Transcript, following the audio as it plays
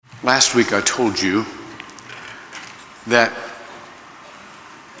Last week I told you that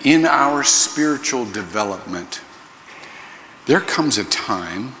in our spiritual development, there comes a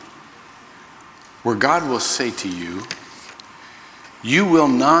time where God will say to you, you will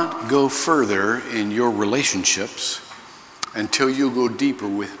not go further in your relationships until you go deeper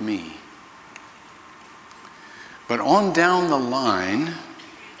with me. But on down the line,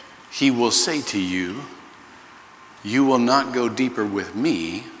 he will say to you, you will not go deeper with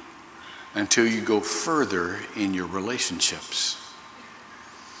me until you go further in your relationships.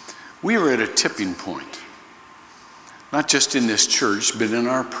 We are at a tipping point, not just in this church, but in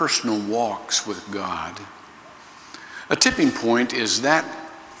our personal walks with God. A tipping point is that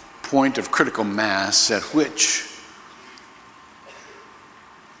point of critical mass at which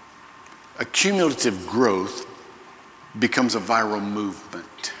a cumulative growth becomes a viral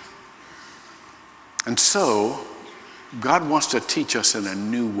movement. And so, God wants to teach us in a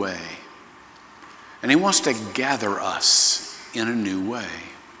new way. And he wants to gather us in a new way.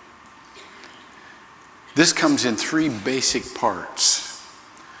 This comes in three basic parts.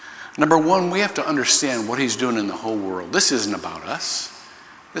 Number one, we have to understand what he's doing in the whole world. This isn't about us.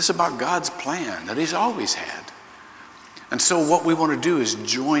 This is about God's plan that he's always had. And so what we want to do is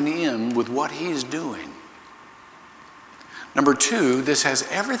join in with what he's doing. Number two, this has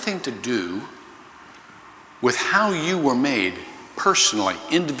everything to do with how you were made personally,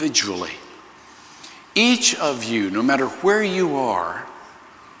 individually. Each of you, no matter where you are,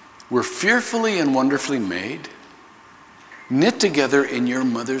 were fearfully and wonderfully made, knit together in your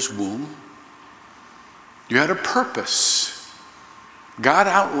mother's womb. You had a purpose. God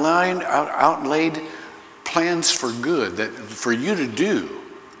outlaid plans for good that for you to do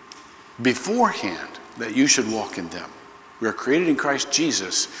beforehand, that you should walk in them. We are created in Christ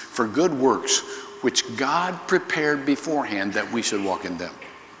Jesus for good works, which God prepared beforehand that we should walk in them.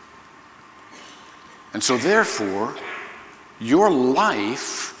 And so therefore, your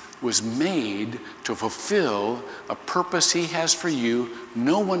life was made to fulfill a purpose he has for you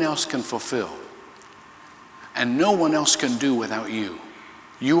no one else can fulfill. And no one else can do without you.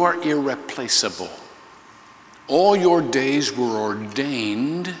 You are irreplaceable. All your days were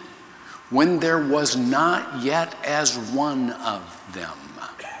ordained when there was not yet as one of them.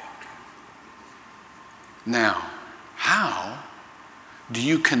 Now, how do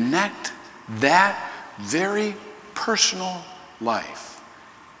you connect that very personal life?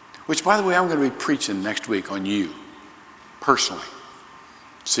 Which, by the way, I'm going to be preaching next week on you, personally.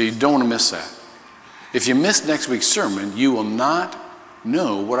 So you don't want to miss that. If you miss next week's sermon, you will not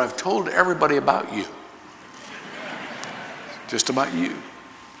know what I've told everybody about you. Just about you.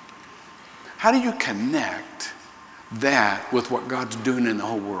 How do you connect that with what God's doing in the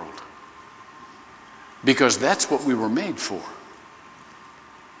whole world? Because that's what we were made for.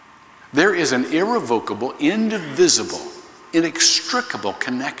 There is an irrevocable, indivisible, inextricable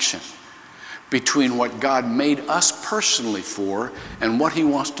connection between what God made us personally for and what he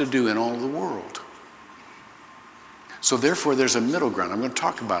wants to do in all the world. So therefore, there's a middle ground. I'm going to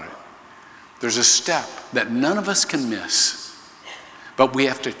talk about it. There's a step that none of us can miss, but we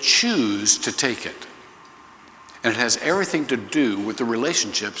have to choose to take it. And it has everything to do with the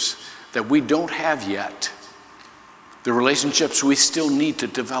relationships that we don't have yet, the relationships we still need to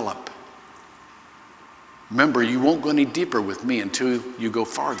develop. Remember, you won't go any deeper with me until you go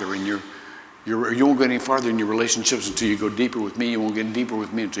farther in you won't go any farther in your relationships until you go deeper with me. You won't get any deeper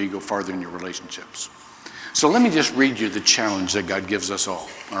with me until you go farther in your relationships. So let me just read you the challenge that God gives us all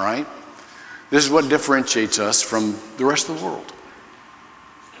right? This is what differentiates us from the rest of the world.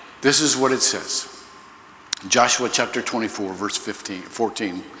 This is what it says. Joshua chapter 24, verse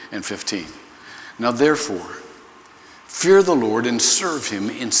 14 and 15. Now therefore, fear the Lord and serve him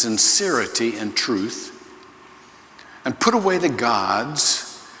in sincerity and truth, and put away the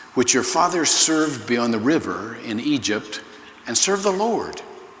gods which your fathers served beyond the river in Egypt, and serve the Lord.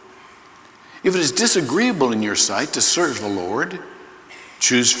 If it is disagreeable in your sight to serve the Lord,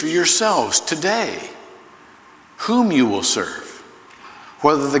 choose for yourselves today whom you will serve,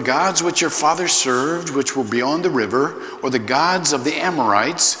 whether the gods which your fathers served, which were beyond the river, or the gods of the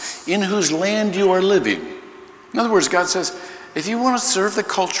Amorites, in whose land you are living. In other words, God says, if you want to serve the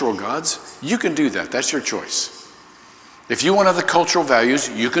cultural gods, you can do that. That's your choice. If you want other cultural values,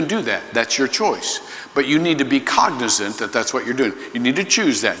 you can do that. That's your choice. But you need to be cognizant that that's what you're doing. You need to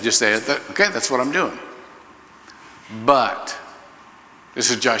choose that. Just say, okay, that's what I'm doing. But, this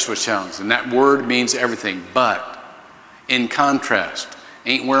is Joshua's challenge, and that word means everything. But, in contrast,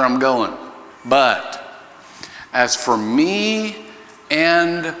 ain't where I'm going. But, as for me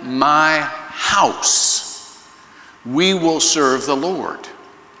and my house, we will serve the Lord.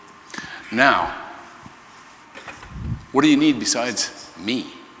 Now, what do you need besides me?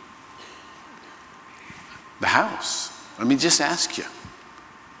 The house. Let me just ask you,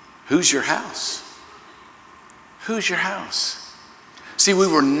 who's your house? Who's your house? See, we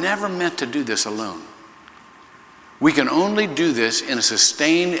were never meant to do this alone. We can only do this in a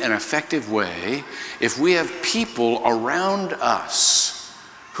sustained and effective way if we have people around us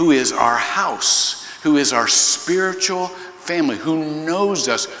who is our house, who is our spiritual family, who knows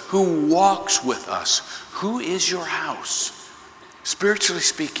us, who walks with us. Who is your house, spiritually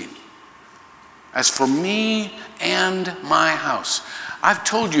speaking? As for me and my house, I've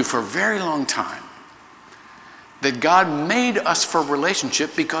told you for a very long time that God made us for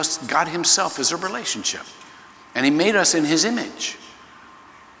relationship because God himself is a relationship. And he made us in his image.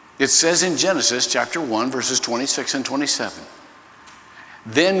 It says in Genesis chapter 1, verses 26 and 27.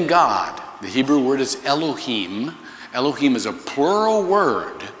 Then God, the Hebrew word is Elohim. Elohim is a plural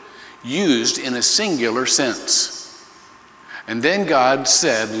word used in a singular sense. And then God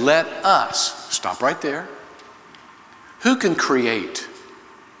said, let us, stop right there. Who can create?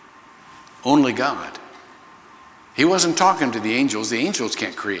 Only God. He wasn't talking to the angels. The angels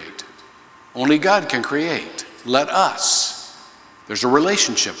can't create. Only God can create. Let us. There's a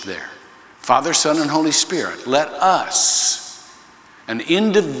relationship there. Father, Son, and Holy Spirit. Let us. An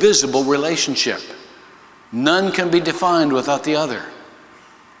indivisible relationship. None can be defined without the other.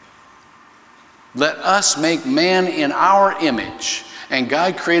 Let us make man in our image. And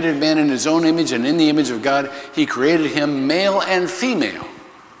God created man in his own image, and in the image of God, he created him male and female.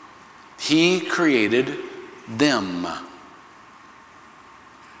 He created them.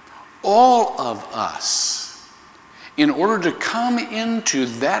 All of us, in order to come into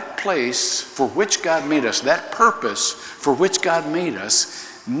that place for which God made us, that purpose for which God made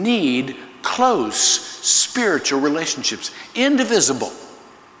us, need close spiritual relationships, indivisible.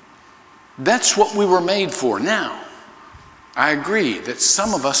 That's what we were made for. Now, I agree that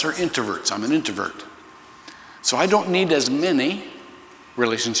some of us are introverts. I'm an introvert. So I don't need as many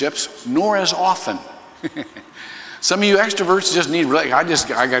relationships, nor as often. Some of you extroverts just need, I got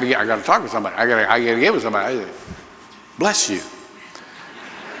to talk with somebody. I got to get with somebody. Bless you.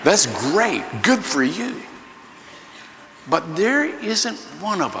 That's great. Good for you. But there isn't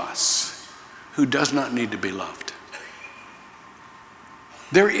one of us who does not need to be loved.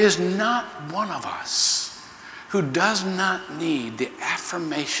 There is not one of us who does not need the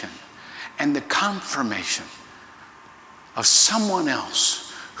affirmation and the confirmation of someone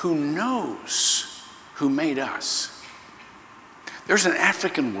else who knows who made us. There's an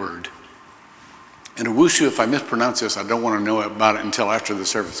African word, and Owusu, if I mispronounce this, I don't want to know about it until after the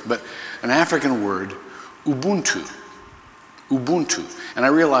service, but an African word, Ubuntu. Ubuntu. And I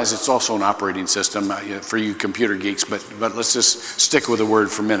realize it's also an operating system for you computer geeks, but let's just stick with the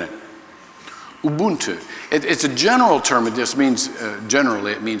word for a minute. Ubuntu. It's a general term. It just means,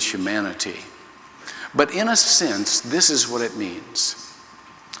 generally, it means humanity. But in a sense, this is what it means.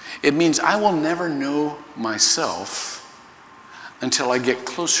 It means I will never know myself until I get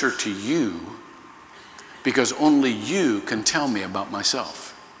closer to you, because only you can tell me about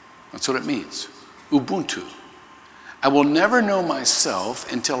myself. That's what it means. Ubuntu. I will never know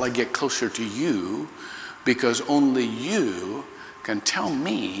myself until I get closer to you, because only you can tell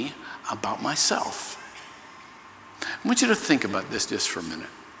me about myself. I want you to think about this just for a minute.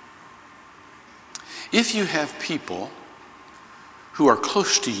 If you have people who are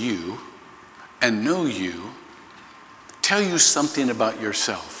close to you and know you, tell you something about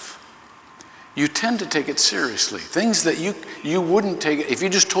yourself, you tend to take it seriously. Things that you wouldn't take if you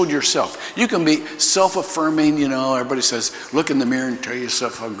just told yourself. You can be self-affirming, everybody says, look in the mirror and tell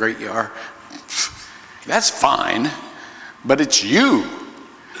yourself how great you are. That's fine, but it's you,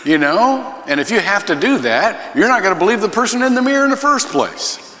 And if you have to do that, you're not going to believe the person in the mirror in the first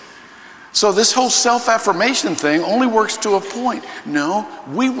place. So this whole self-affirmation thing only works to a point. No,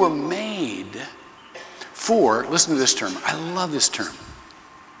 we were made for, listen to this term. I love this term.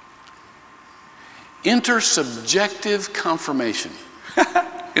 Intersubjective confirmation.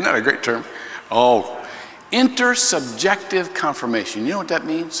 Isn't that a great term? Oh, intersubjective confirmation. You know what that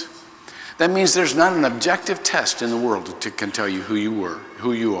means? That means there's not an objective test in the world that can tell you who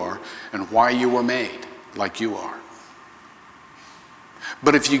you are, and why you were made like you are.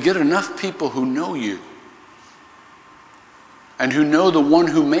 But if you get enough people who know you, and who know the one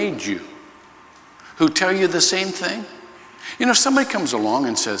who made you, who tell you the same thing, if somebody comes along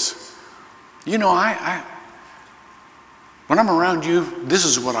and says, when I'm around you, this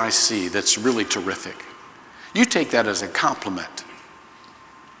is what I see that's really terrific. You take that as a compliment.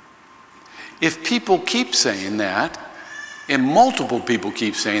 If people keep saying that, and multiple people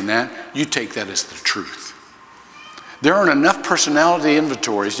keep saying that, you take that as the truth. There aren't enough personality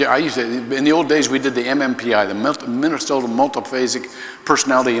inventories. Yeah, in the old days, we did the MMPI, the Minnesota Multiphasic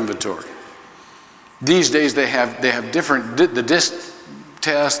Personality Inventory. These days, they have different, the DISC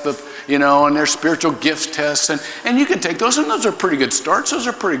test, and their spiritual gifts tests, and you can take those, and those are pretty good starts. Those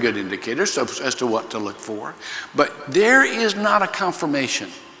are pretty good indicators as to what to look for. But there is not a confirmation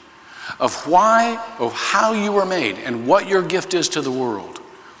of how you were made and what your gift is to the world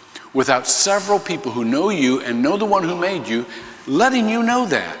without several people who know you and know the one who made you, letting you know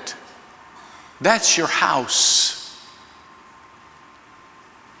that. That's your house.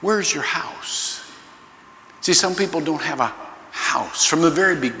 Where's your house? See, some people don't have a house. From the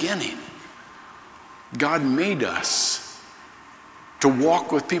very beginning, God made us to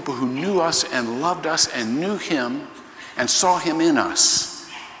walk with people who knew us and loved us and knew Him and saw Him in us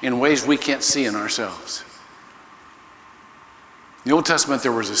in ways we can't see in ourselves. In the Old Testament,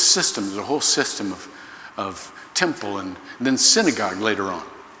 there was a whole system of temple and then synagogue later on.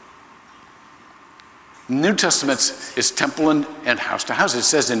 The New Testament is temple and house to house. It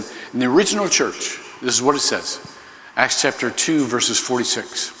says in the original church, this is what it says. Acts chapter 2, verses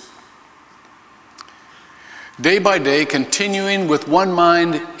 46. Day by day, continuing with one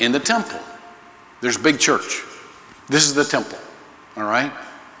mind in the temple. There's a big church. This is the temple, all right?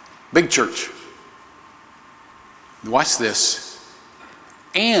 Big church. Watch this.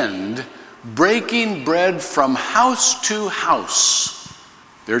 And breaking bread from house to house.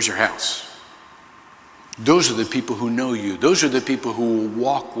 There's your house. Those are the people who know you. Those are the people who will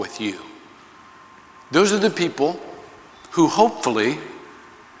walk with you. Those are the people who hopefully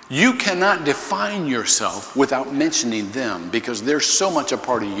you cannot define yourself without mentioning them, because they're so much a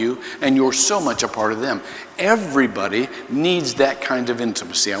part of you and you're so much a part of them. Everybody needs that kind of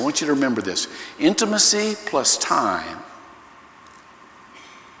intimacy. I want you to remember this. Intimacy plus time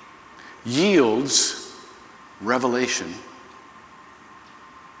yields revelation.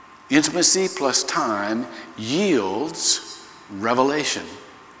 Intimacy plus time yields revelation.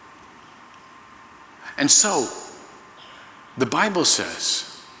 And so, the Bible says,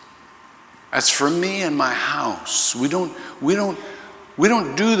 as for me and my house, we don't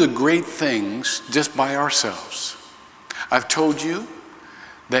do the great things just by ourselves. I've told you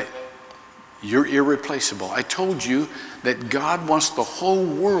that you're irreplaceable. I told you that God wants the whole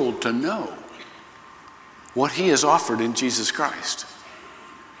world to know what He has offered in Jesus Christ.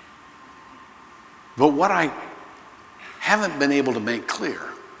 But what I haven't been able to make clear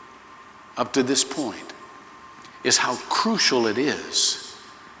up to this point is how crucial it is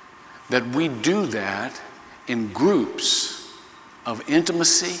that we do that in groups of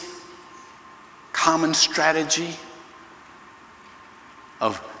intimacy, common strategy,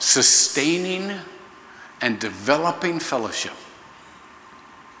 of sustaining and developing fellowship.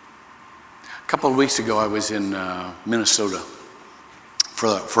 A couple of weeks ago, I was in Minnesota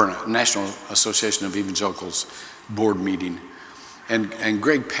for a National Association of Evangelicals board meeting. And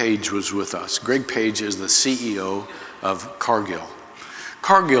Greg Page was with us. Greg Page is the CEO of Cargill.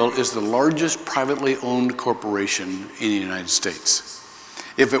 Cargill is the largest privately owned corporation in the United States.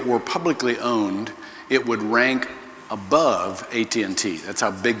 If it were publicly owned, it would rank above AT&T. That's how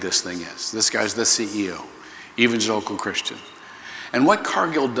big this thing is. This guy's the CEO, evangelical Christian. And what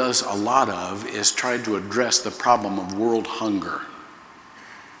Cargill does a lot of is try to address the problem of world hunger.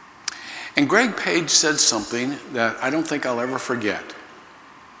 And Greg Page said something that I don't think I'll ever forget.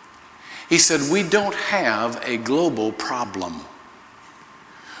 He said, we don't have a global problem.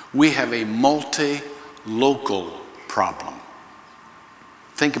 We have a multi-local problem.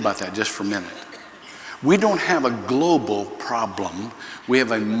 Think about that just for a minute. We don't have a global problem. We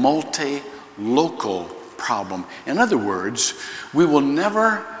have a multi-local problem. In other words, we will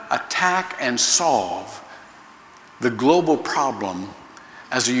never attack and solve the global problem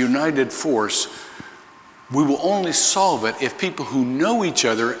as a united force. We will only solve it if people who know each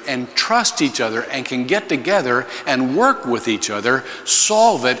other and trust each other and can get together and work with each other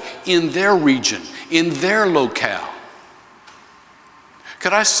solve it in their region, in their locale.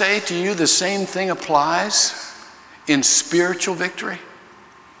 Could I say to you the same thing applies in spiritual victory,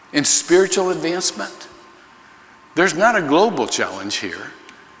 in spiritual advancement? There's not a global challenge here.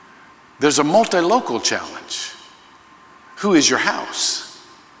 There's a multi-local challenge. Who is your house?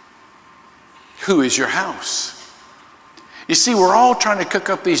 Who is your house? You see, we're all trying to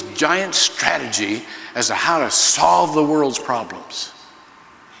cook up these giant strategy as to how to solve the world's problems.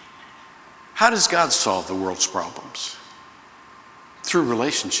 How does God solve the world's problems? Through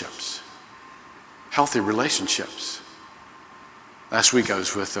relationships, healthy relationships. Last week I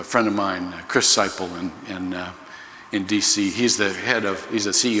was with a friend of mine, Chris Seipel, in D.C. He's the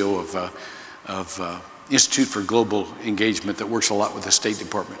CEO of Institute for Global Engagement that works a lot with the State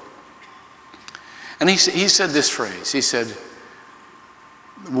Department. And he said this phrase. He said,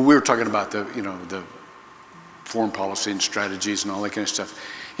 when we were talking about the foreign policy and strategies and all that kind of stuff,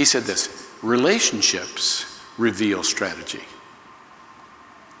 he said this: relationships reveal strategy.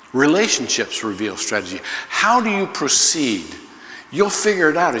 Relationships reveal strategy. How do you proceed? You'll figure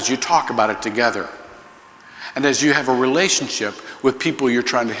it out as you talk about it together. And as you have a relationship with people you're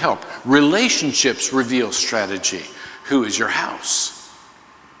trying to help. Relationships reveal strategy. Who is your house?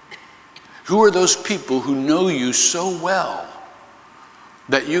 Who are those people who know you so well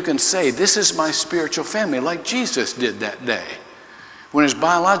that you can say, this is my spiritual family, like Jesus did that day when his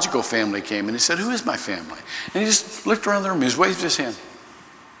biological family came and he said, who is my family? And he just looked around the room, he waved his hand.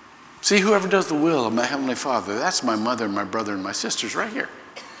 See, whoever does the will of my Heavenly Father, that's my mother and my brother and my sisters right here.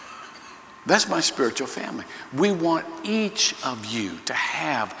 That's my spiritual family. We want each of you to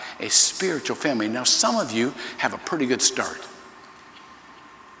have a spiritual family. Now, some of you have a pretty good start.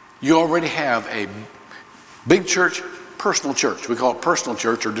 You already have a big church, personal church. We call it personal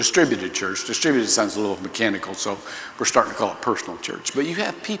church or distributed church. Distributed sounds a little mechanical, so we're starting to call it personal church. But you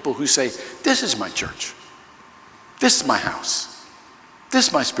have people who say, this is my church. This is my house. This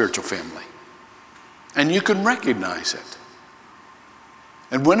is my spiritual family. And you can recognize it.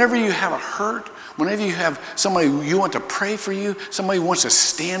 And whenever you have a hurt, whenever you have somebody you want to pray for you, somebody who wants to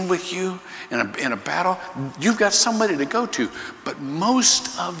stand with you in a battle, you've got somebody to go to. But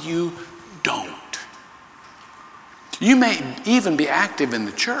most of you don't. You may even be active in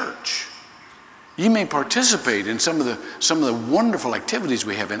the church. You may participate in some of the wonderful activities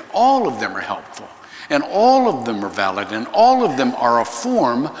we have, and all of them are helpful, and all of them are valid, and all of them are a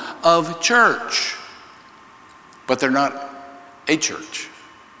form of church. But they're not a church,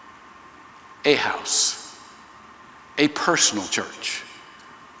 a house, a personal church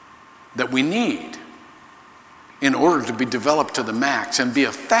that we need in order to be developed to the max and be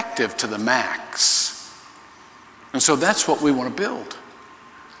effective to the max. And so that's what we want to build.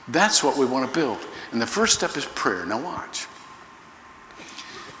 That's what we want to build. And the first step is prayer. Now watch.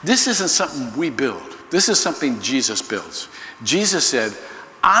 This isn't something we build. This is something Jesus builds. Jesus said,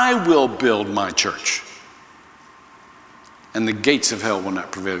 I will build my church, and the gates of hell will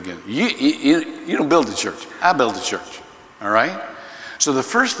not prevail against it. You don't build the church. I build the church. All right? So the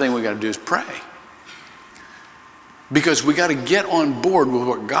first thing we got to do is pray. Because we got to get on board with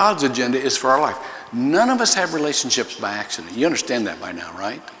what God's agenda is for our life. None of us have relationships by accident. You understand that by now,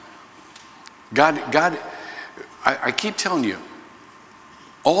 right? God, I keep telling you,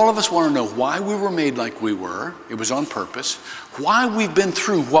 all of us want to know why we were made like we were. It was on purpose. Why we've been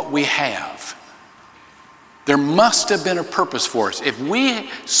through what we have. There must have been a purpose for us. If we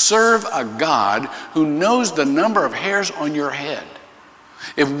serve a God who knows the number of hairs on your head,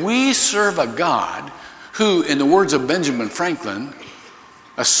 if we serve a God who, in the words of Benjamin Franklin,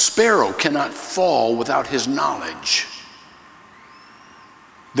 a sparrow cannot fall without his knowledge,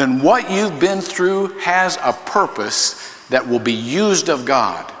 then what you've been through has a purpose that will be used of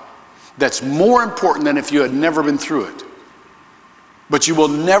God. That's more important than if you had never been through it. But you will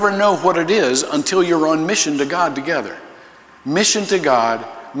never know what it is until you're on mission to God together. Mission to God,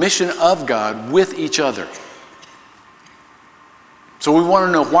 mission of God with each other. So we want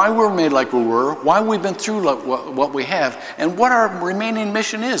to know why we're made like we were, why we've been through what we have, and what our remaining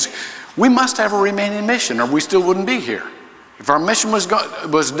mission is. We must have a remaining mission, or we still wouldn't be here. If our mission was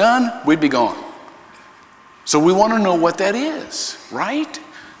done, we'd be gone. So we want to know what that is, right?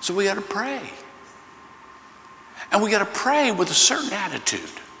 So we got to pray. And we got to pray with a certain attitude.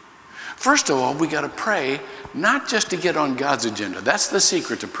 First of all, we got to pray not just to get on God's agenda. That's the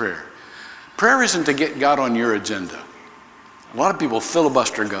secret to prayer. Prayer isn't to get God on your agenda. A lot of people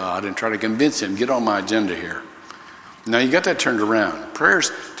filibuster God and try to convince him, get on my agenda here. Now you got that turned around. Prayer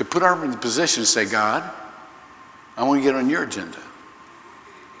is to put our in the position to say, God, I want to get on your agenda.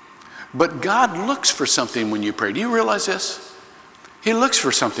 But God looks for something when you pray. Do you realize this? He looks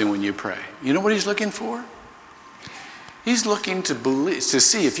for something when you pray. You know what he's looking for? He's looking to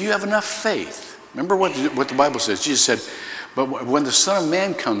see if you have enough faith. Remember what the Bible says. Jesus said, but when the Son of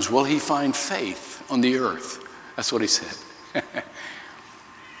Man comes, will he find faith on the earth? That's what he said.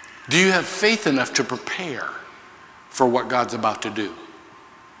 Do you have faith enough to prepare for what God's about to do?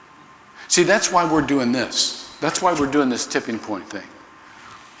 See, that's why we're doing this. That's why we're doing this tipping point thing.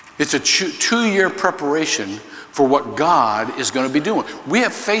 It's a 2-year preparation for what God is going to be doing. We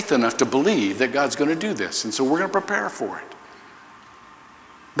have faith enough to believe that God's going to do this, and so we're going to prepare for it.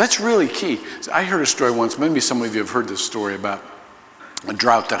 That's really key. I heard a story once, maybe some of you have heard this story about a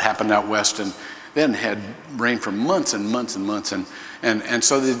drought that happened out west, and They hadn't had rain for months and months and months. And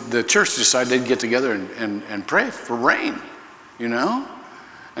so the church decided they'd get together and pray for rain, you know?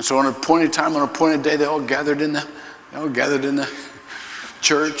 And so on an appointed time, on an appointed day, they all gathered in the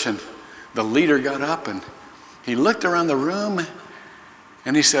church, and the leader got up and he looked around the room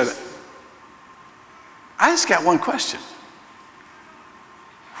and he said, I just got one question.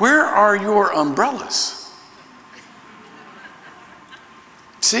 Where are your umbrellas?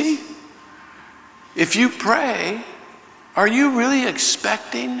 See? If you pray, are you really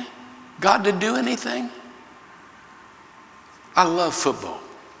expecting God to do anything? I love football.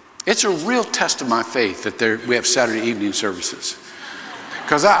 It's a real test of my faith that we have Saturday evening services.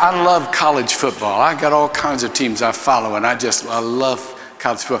 Because I love college football. I got all kinds of teams I follow, and I love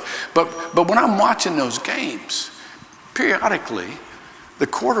college football. But when I'm watching those games, periodically, the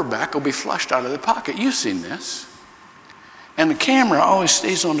quarterback will be flushed out of the pocket. You've seen this. And the camera always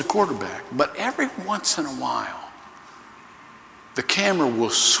stays on the quarterback. But every once in a while, the camera will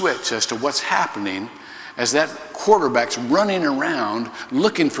switch as to what's happening as that quarterback's running around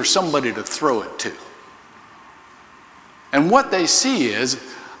looking for somebody to throw it to. And what they see is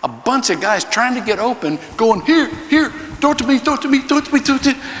a bunch of guys trying to get open, going, here, throw it to me, throw it to me, throw it to me, throw it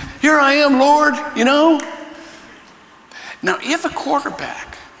to me. Here I am, Lord, you know. Now, if a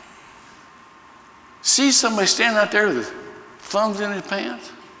quarterback sees somebody standing out there with his thumbs in his pants,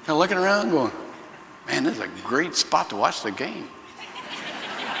 kind of looking around going, man, this is a great spot to watch the game.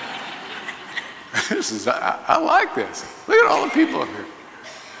 I like this. Look at all the people up here.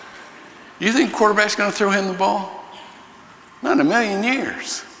 You think quarterback's going to throw him the ball? Not in a million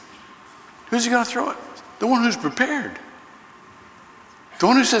years. Who's he going to throw it? The one who's prepared. The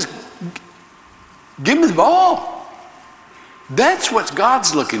one who says, give me the ball. That's what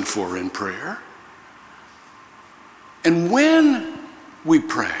God's looking for in prayer. And when we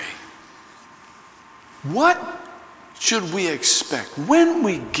pray, what should we expect? When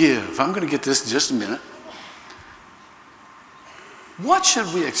we give, I'm going to get this in just a minute. What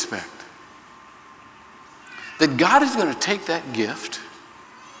should we expect? That God is going to take that gift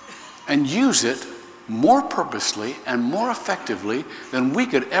and use it more purposely and more effectively than we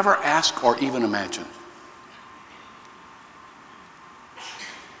could ever ask or even imagine.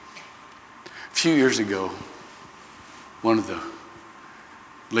 A few years ago, one of the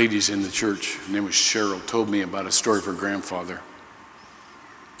ladies in the church, her name was Cheryl, told me about a story of her grandfather.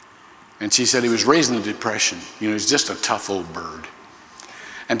 And she said he was raised in the Depression. You know, he's just a tough old bird.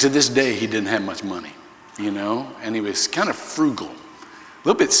 And to this day, he didn't have much money, you know, and he was kind of frugal, a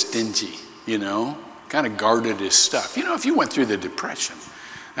little bit stingy, you know, kind of guarded his stuff. You know, if you went through the Depression,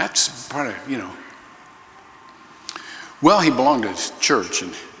 that's part of, you know. Well, he belonged to his church,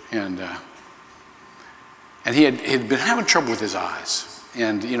 and he had been having trouble with his eyes.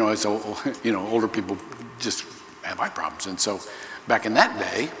 And, you know, as older people just have eye problems. And so back in that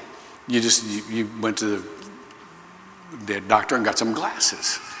day, you went to the doctor and got some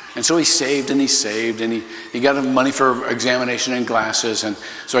glasses. And so he saved, and he got enough money for examination and glasses. And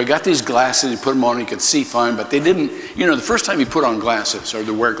so he got these glasses, he put them on, and he could see fine, but they didn't, you know, the first time you put on glasses or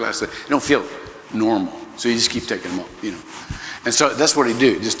to wear glasses, they don't feel normal. So you just keep taking them off, you know. And so that's what he'd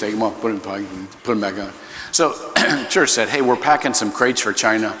do, just take them off, put them in the pocket, and put them back on. So the church said, hey, we're packing some crates for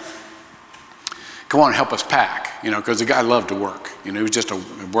China. Come on, help us pack, you know, because the guy loved to work. You know, he was just a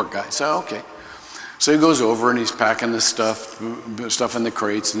work guy. So, okay. So he goes over and he's packing this stuff in the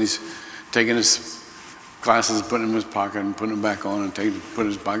crates, and he's taking his glasses and putting them in his pocket and putting them back on and putting them in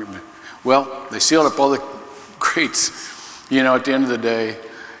his pocket. Well, they sealed up all the crates, you know, at the end of the day,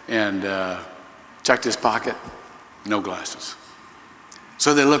 and checked his pocket, no glasses.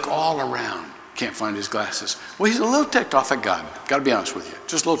 So they look all around. Can't find his glasses. Well, he's a little ticked off at God. Got to be honest with you.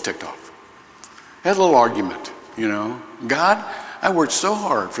 Just a little ticked off. Had a little argument, you know. God, I worked so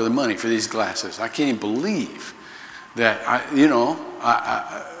hard for the money for these glasses. I can't even believe that I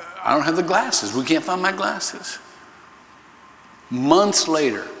don't have the glasses. We can't find my glasses. Months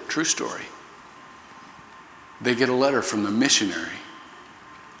later, true story, they get a letter from the missionary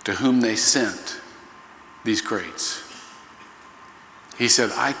to whom they sent these crates. He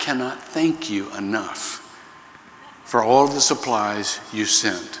said, I cannot thank you enough for all of the supplies you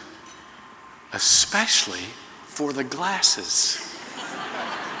sent, especially for the glasses.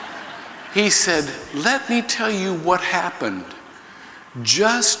 He said, let me tell you what happened.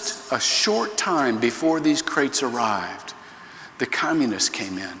 Just a short time before these crates arrived, the communists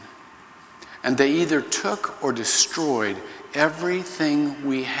came in, and they either took or destroyed everything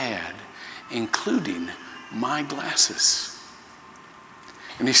we had, including my glasses.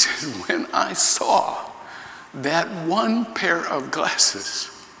 And he said, when I saw that one pair of glasses,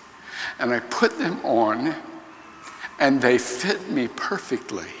 And I put them on, and they fit me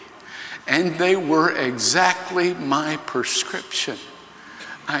perfectly. And they were exactly my prescription.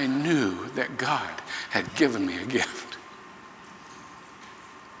 I knew that God had given me a gift.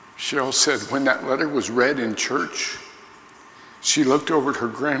 Cheryl said when that letter was read in church, she looked over at her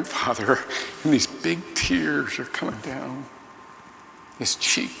grandfather, and these big tears are coming down his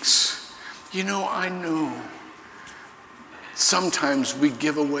cheeks. You know, I know sometimes we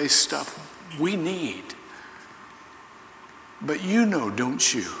give away stuff we need. But you know,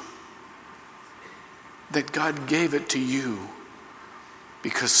 don't you, that God gave it to you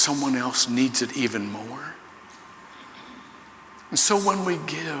because someone else needs it even more? And so when we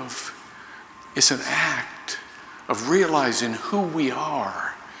give, it's an act of realizing who we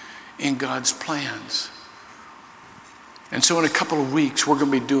are in God's plans. And so in a couple of weeks, we're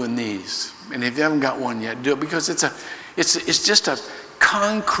going to be doing these. And if you haven't got one yet, do it, because it's just a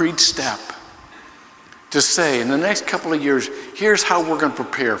concrete step to say in the next couple of years, here's how we're going to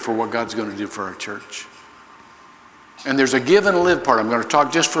prepare for what God's going to do for our church. And there's a give and a live part. I'm going to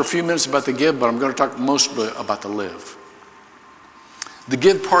talk just for a few minutes about the give, but I'm going to talk mostly about the live. The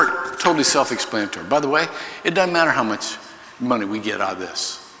give part, totally self-explanatory. By the way, it doesn't matter how much money we get out of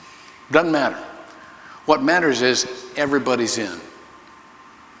this. Doesn't matter. What matters is everybody's in.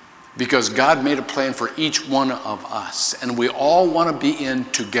 Because God made a plan for each one of us, and we all want to be in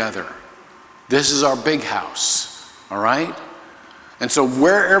together. This is our big house, all right? And so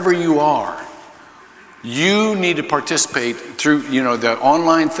wherever you are, you need to participate through, the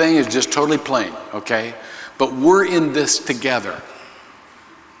online thing is just totally plain, okay? But we're in this together.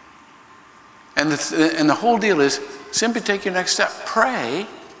 And the whole deal is simply take your next step. Pray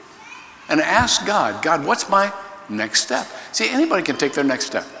and ask God, what's my next step? See, anybody can take their next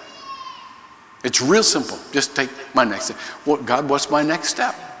step. It's real simple. Just take my next step. Well, God, what's my next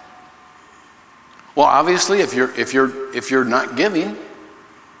step? Well, obviously, if you're not giving,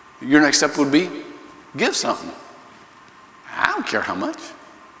 your next step would be give something. I don't care how much.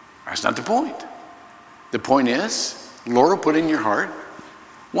 That's not the point. The point is, Lord will put in your heart,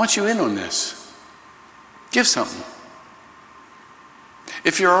 wants you in on this. Give something.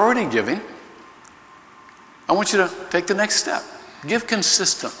 If you're already giving, I want you to take the next step. Give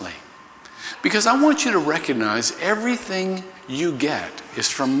consistently. Because I want you to recognize everything you get is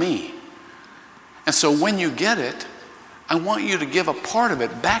from me. And so when you get it, I want you to give a part of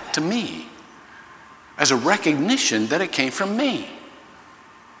it back to me as a recognition that it came from me.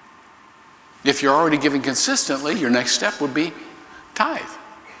 If you're already giving consistently, your next step would be tithe.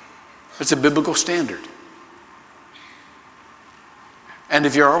 It's a biblical standard. And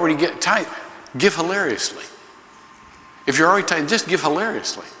if you're already tithe, give hilariously. If you're already tithe, just give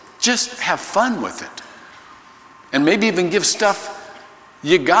hilariously. Just have fun with it. And maybe even give stuff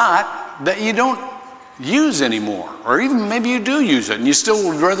you got that you don't use anymore. Or even maybe you do use it and you still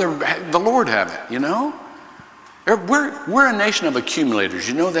would rather the Lord have it, We're a nation of accumulators,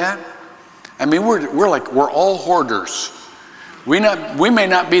 you know that? I mean, we're all hoarders. We may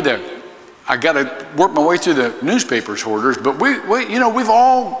not be I got to work my way through the newspapers hoarders, but we've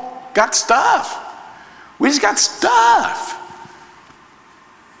all got stuff. We just got stuff.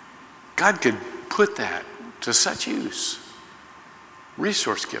 God could put that to such use.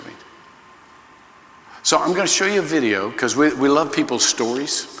 Resource giving. So I'm going to show you a video because we love people's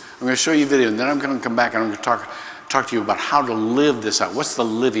stories. I'm going to show you a video, and then I'm going to come back and I'm going to talk to you about how to live this out. What's the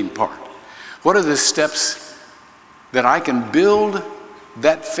living part? What are the steps that I can build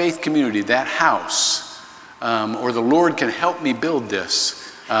that faith community, that house, or the Lord can help me build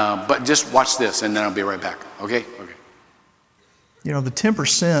this. But just watch this, and then I'll be right back. Okay? Okay. The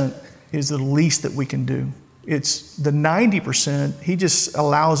 10% is the least that we can do. It's the 90%, He just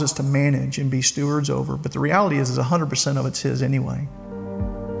allows us to manage and be stewards over. But the reality is 100% of it's His anyway.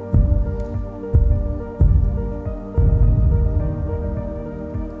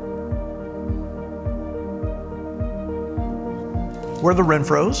 We're the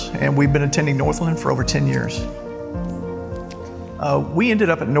Renfros, and we've been attending Northland for over 10 years. We ended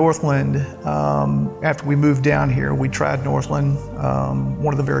up at Northland after we moved down here. We tried Northland,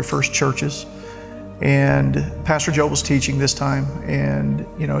 one of the very first churches, and Pastor Joe was teaching this time, and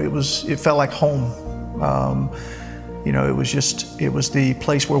it felt like home. It was the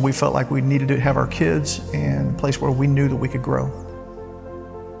place where we felt like we needed to have our kids, and a place where we knew that we could grow.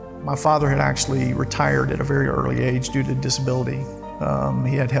 My father had actually retired at a very early age due to disability.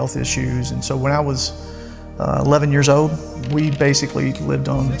 He had health issues, and so when I was 11 years old, we basically lived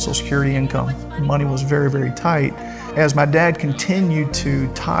on Social Security income. Money was very, very tight. As my dad continued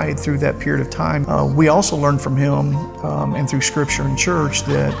to tithe through that period of time, we also learned from him and through Scripture and church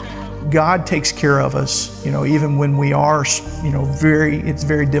that God takes care of us, even when we are, it's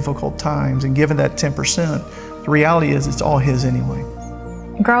very difficult times. And given that 10%, the reality is it's all His anyway.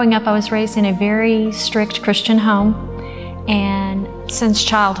 Growing up, I was raised in a very strict Christian home. And since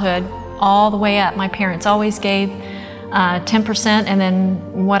childhood, all the way up, my parents always gave 10% and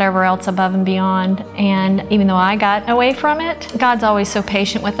then whatever else above and beyond. And even though I got away from it, God's always so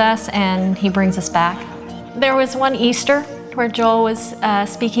patient with us, and He brings us back. There was one Easter where Joel was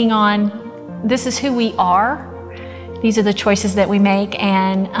speaking on, this is who we are. These are the choices that we make.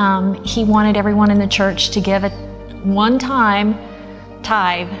 And he wanted everyone in the church to give a one-time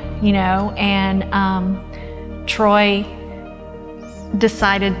tithe, and Troy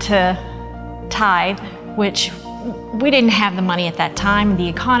decided to tithe, which we didn't have the money at that time. The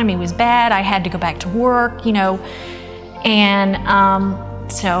economy was bad. I had to go back to work, and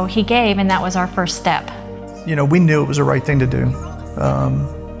so he gave, and that was our first step. We knew it was the right thing to do.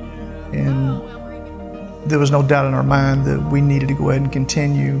 And there was no doubt in our mind that we needed to go ahead and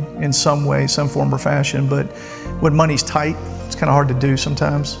continue in some way, some form or fashion. But when money's tight, it's kind of hard to do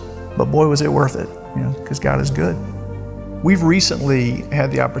sometimes. But boy, was it worth it, because God is good. We've recently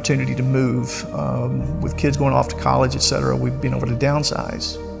had the opportunity to move with kids going off to college, et cetera. We've been able to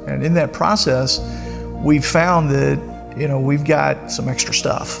downsize. And in that process, we've found that, we've got some extra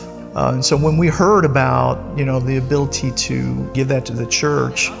stuff. And so when we heard about, the ability to give that to the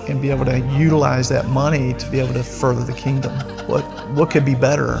church and be able to utilize that money to be able to further the kingdom, what could be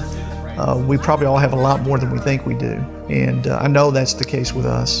better? We probably all have a lot more than we think we do. And I know that's the case with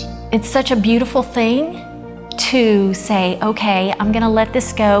us. It's such a beautiful thing to say, okay, I'm going to let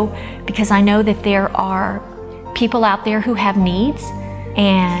this go because I know that there are people out there who have needs.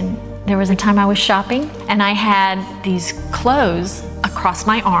 And there was a time I was shopping and I had these clothes across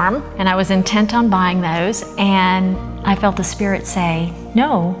my arm and I was intent on buying those, and I felt the Spirit say,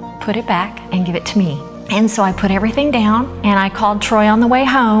 no, put it back and give it to me. And so I put everything down and I called Troy on the way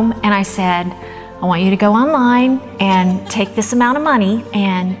home and I said, I want you to go online and take this amount of money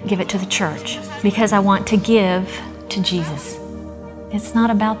and give it to the church because I want to give to Jesus. It's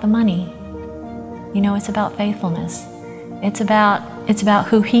not about the money. It's about faithfulness. It's about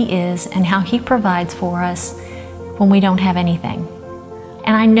who He is and how He provides for us when we don't have anything.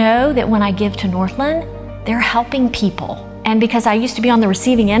 And I know that when I give to Northland, they're helping people. And because I used to be on the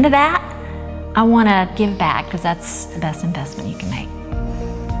receiving end of that, I want to give back because that's the best investment you can make.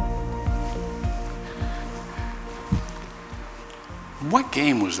 What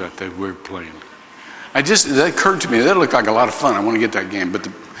game was that we were playing? That occurred to me. That looked like a lot of fun. I want to get that game. But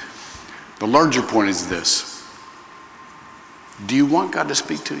the larger point is this. Do you want God to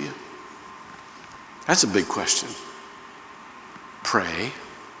speak to you? That's a big question. Pray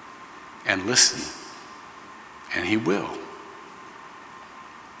and listen, and He will.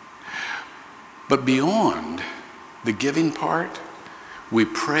 But beyond the giving part, we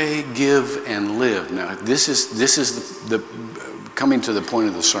pray, give, and live. Now, this is the coming to the point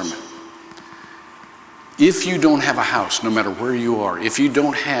of the sermon. If you don't have a house, no matter where you are, if you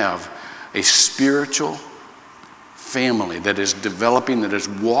don't have a spiritual family that is developing, that is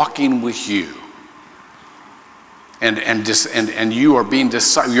walking with you, and you are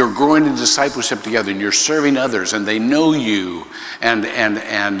you're growing in discipleship together, and you're serving others, and they know you,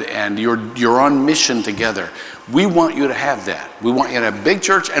 and you're on mission together. We want you to have that. We want you to have big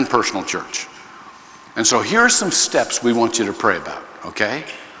church and personal church. And so here are some steps we want you to pray about, okay?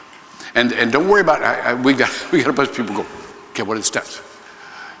 And don't worry about we got a bunch of people go, okay, what are the steps?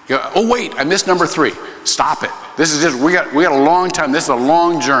 You go, oh wait, I missed number 3. Stop it. This is just we got a long time. This is a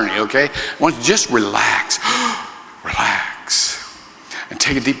long journey, okay? I want you to just relax. Relax. And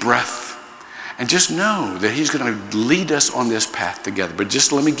take a deep breath. And just know that He's going to lead us on this path together. But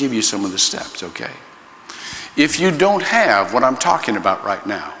just let me give you some of the steps, okay? If you don't have what I'm talking about right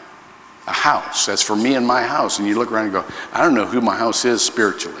now, a house, that's for me and my house, and you look around and go, I don't know who my house is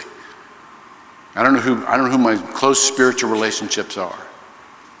spiritually. I don't know who my close spiritual relationships are.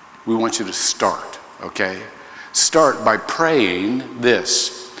 We want you to start, okay? Start by praying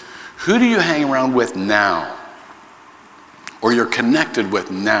this. Who do you hang around with now? Or you're connected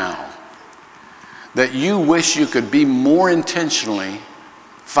with now? That you wish you could be more intentionally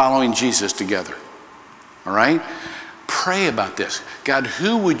following Jesus together. All right? Pray about this. God,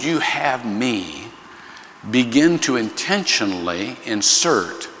 who would you have me begin to intentionally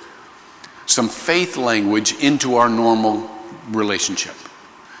insert some faith language into our normal relationship?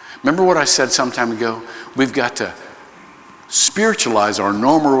 Remember what I said some time ago? We've got to spiritualize our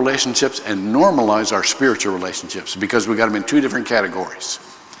normal relationships and normalize our spiritual relationships because we got them in 2 different categories.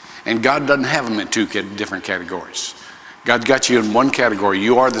 And God doesn't have them in 2 different categories. God's got you in one category.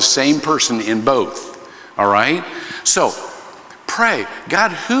 You are the same person in both. All right? So pray,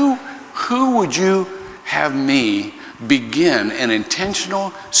 God, who would you have me begin an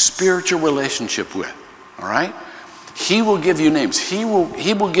intentional spiritual relationship with? All right? He will give you names. He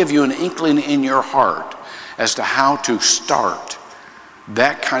will give you an inkling in your heart as to how to start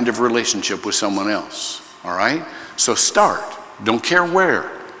that kind of relationship with someone else. All right? So start. Don't care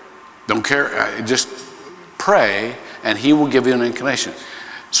where. Don't care. Just pray, and he will give you an inclination.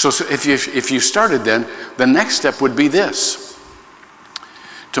 So if you started then, the next step would be this: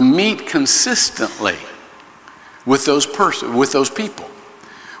 to meet consistently with those people.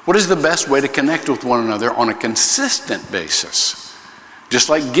 What is the best way to connect with one another on a consistent basis? Just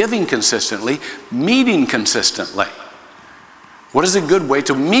like giving consistently, meeting consistently. What is a good way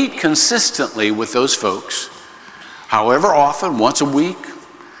to meet consistently with those folks? However often, once a week,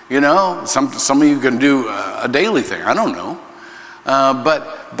 some of you can do a daily thing. I don't know.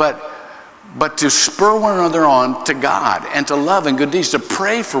 But to spur one another on to God and to love and good deeds, to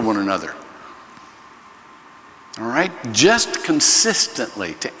pray for one another. All right? Just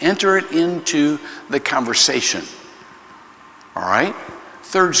consistently, to enter it into the conversation. All right?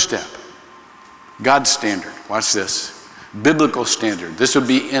 Third step, God's standard. Watch this. Biblical standard. This would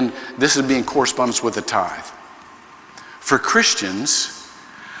be in correspondence with the tithe. For Christians,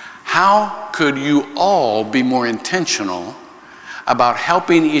 how could you all be more intentional about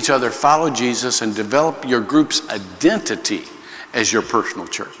helping each other follow Jesus and develop your group's identity as your personal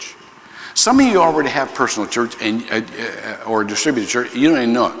church? Some of you already have personal church or distributed church. You don't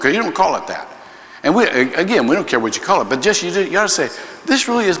even know it because you don't call it that. And we don't care what you call it, but just you got to say, this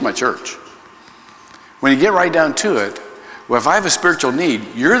really is my church. When you get right down to it, well, if I have a spiritual need,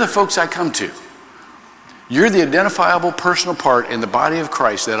 you're the folks I come to. You're the identifiable personal part in the body of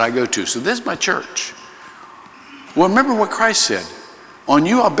Christ that I go to. So this is my church. Well, remember what Christ said. On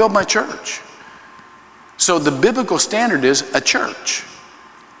you, I'll build my church. So the biblical standard is a church.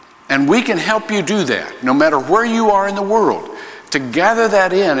 And we can help you do that, no matter where you are in the world, to gather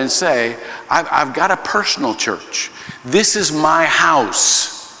that in and say, I've got a personal church. This is my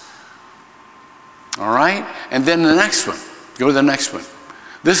house. All right? And then the next one. Go to the next one.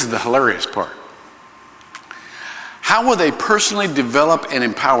 This is the hilarious part. How will they personally develop and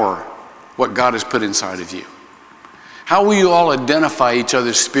empower what God has put inside of you? How will you all identify each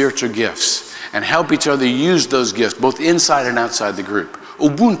other's spiritual gifts and help each other use those gifts, both inside and outside the group?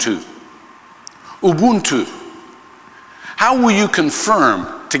 Ubuntu. How will you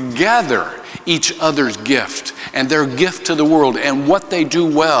confirm together each other's gift and their gift to the world and what they do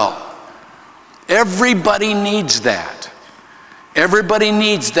well? Everybody needs that. Everybody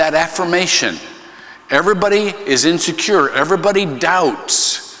needs that affirmation. Everybody is insecure. Everybody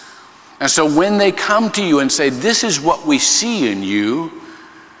doubts. And so when they come to you and say, this is what we see in you,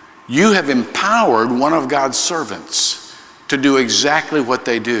 you have empowered one of God's servants to do exactly what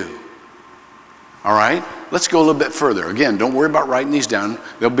they do. All right? Let's go a little bit further. Again, don't worry about writing these down.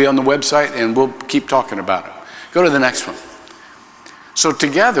 They'll be on the website and we'll keep talking about it. Go to the next one. So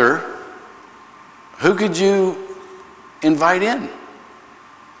together, who could you invite in?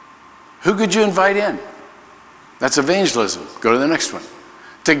 Who could you invite in? That's evangelism. Go to the next one.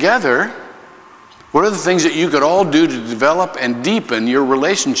 Together, what are the things that you could all do to develop and deepen your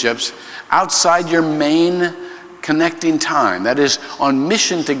relationships outside your main connecting time? That is, on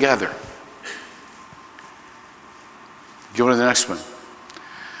mission together. Go to the next one.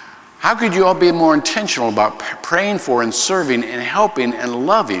 How could you all be more intentional about praying for and serving and helping and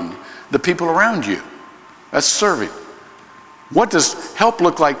loving the people around you? That's serving. What does help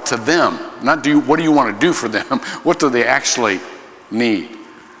look like to them? Not what do you want to do for them? What do they actually need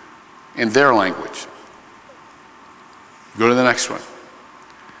in their language? Go to the next one.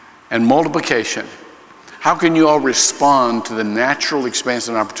 And multiplication. How can you all respond to the natural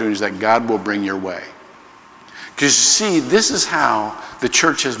expansion opportunities that God will bring your way? Because you see, this is how the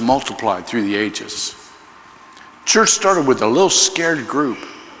church has multiplied through the ages. Church started with a little scared group,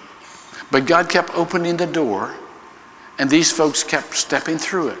 but God kept opening the door, and these folks kept stepping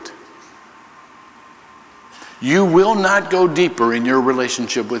through it. You will not go deeper in your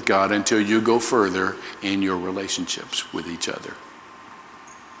relationship with God until you go further in your relationships with each other.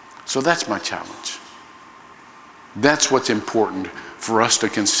 So that's my challenge. That's what's important for us to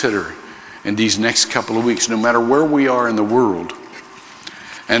consider in these next couple of weeks, no matter where we are in the world.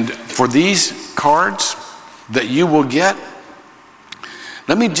 And for these cards that you will get,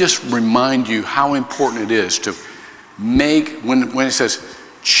 let me just remind you how important it is to make, when it says,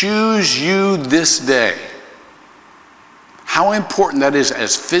 choose you this day, how important that is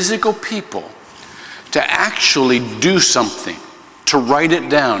as physical people to actually do something, to write it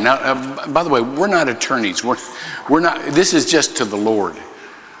down. Now, by the way, we're not attorneys. We're not. This is just to the Lord.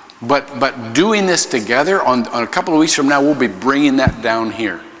 But doing this together, on a couple of weeks from now, we'll be bringing that down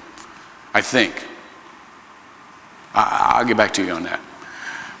here, I think. I'll get back to you on that.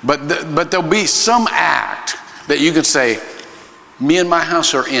 But there'll be some act that you can say, me and my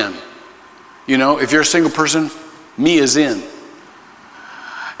house are in. You know, if you're a single person, me is in.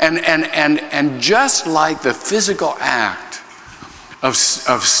 And just like the physical act of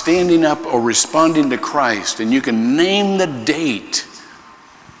standing up or responding to Christ, and you can name the date,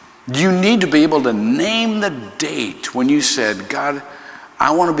 you need to be able to name the date when you said, God,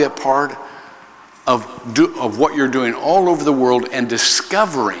 I want to be a part of what you're doing all over the world and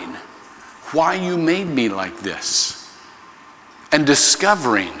discovering why you made me like this. And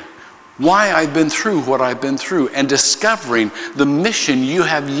discovering why I've been through what I've been through. And discovering the mission you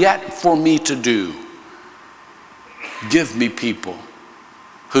have yet for me to do. Give me people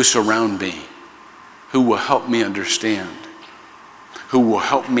who surround me, who will help me understand, who will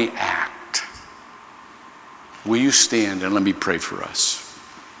help me act. Will you stand and let me pray for us?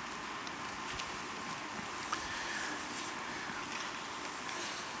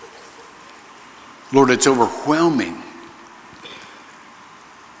 Lord, it's overwhelming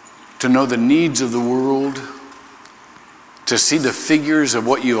to know the needs of the world, to see the figures of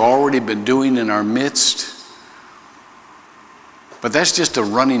what you've already been doing in our midst. But that's just a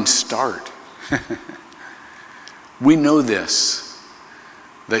running start. We know this,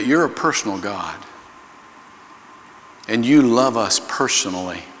 that you're a personal God. And you love us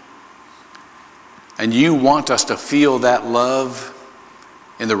personally. And you want us to feel that love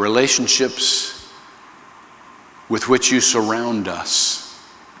in the relationships with which you surround us.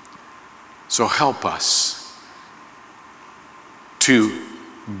 So help us to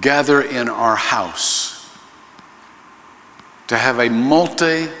gather in our house, to have a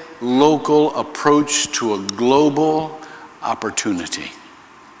multi-local approach to a global opportunity.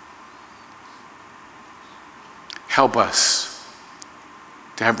 Help us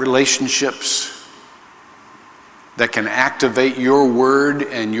to have relationships that can activate your word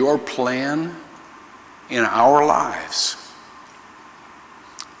and your plan in our lives.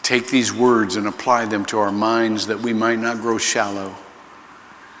 Take these words and apply them to our minds that we might not grow shallow,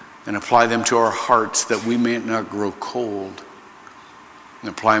 and apply them to our hearts that we may not grow cold, and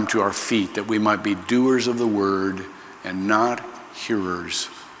apply them to our feet that we might be doers of the word and not hearers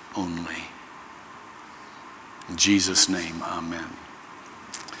only. In Jesus' name, amen.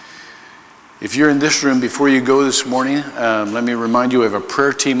 If you're in this room, before you go this morning, let me remind you, we have a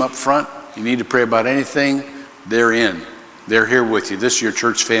prayer team up front. You need to pray about anything, they're in. They're here with you. This is your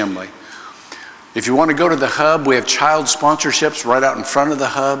church family. If you want to go to the hub, we have child sponsorships right out in front of the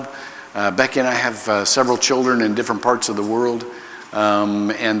hub. Becky and I have several children in different parts of the world,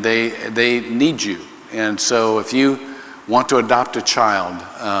 and they need you. And so if you want to adopt a child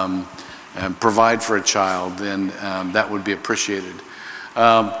and provide for a child, then that would be appreciated.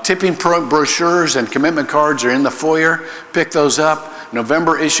 Tipping brochures and commitment cards are in the foyer. Pick those up.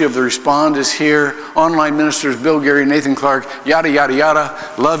 November issue of The Respond is here. Online ministers, Bill Gary, Nathan Clark, yada, yada,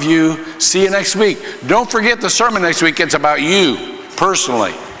 yada. Love you. See you next week. Don't forget the sermon next week. It's about you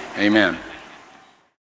personally. Amen.